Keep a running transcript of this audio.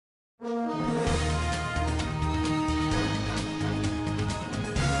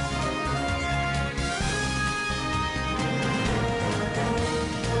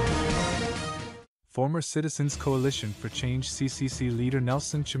Former Citizens Coalition for Change (CCC) leader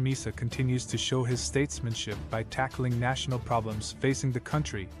Statesman Chamisa continues to show his statesmanship by tackling national problems facing the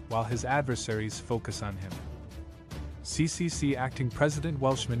country while his adversaries focus on him. CCC acting President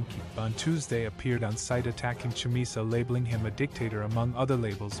Welshman on Tuesday appeared on site attacking Chamisa, labeling him a dictator among other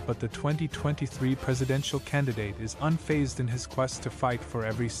labels, but the 2023 presidential candidate is unfazed in his quest to fight for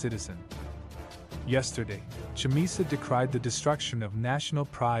every citizen. Yesterday, Chamisa decried the destruction of national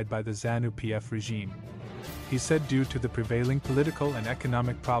pride by the ZANU-PF regime. He said due to the prevailing political and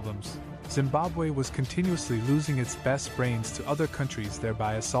economic problems, Zimbabwe was continuously losing its best brains to other countries,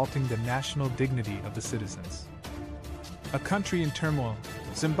 thereby assaulting the national dignity of the citizens. A country in turmoil,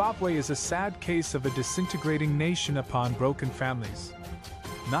 Zimbabwe is a sad case of a disintegrating nation upon broken families.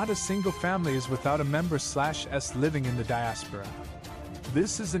 Not a single family is without a member/s living in the diaspora.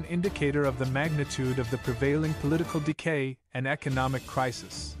 This is an indicator of the magnitude of the prevailing political decay and economic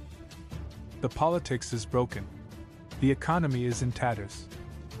crisis. The politics is broken. The economy is in tatters.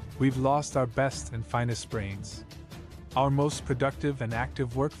 We've lost our best and finest brains. Our most productive and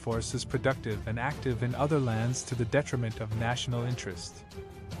active workforce is productive and active in other lands to the detriment of national interest.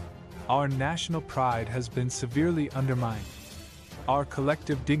 Our national pride has been severely undermined. Our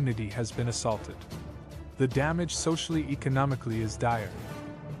collective dignity has been assaulted. The damage socially, economically is dire.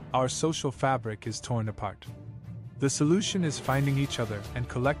 Our social fabric is torn apart. The solution is finding each other and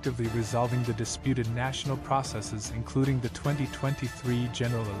collectively resolving the disputed national processes, including the 2023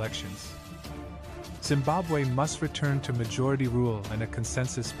 general elections. Zimbabwe must return to majority rule and a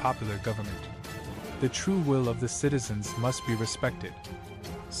consensus popular government. The true will of the citizens must be respected.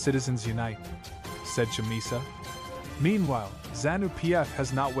 Citizens unite, said Chamisa. Meanwhile, ZANU-PF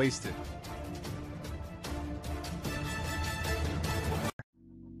has not wasted.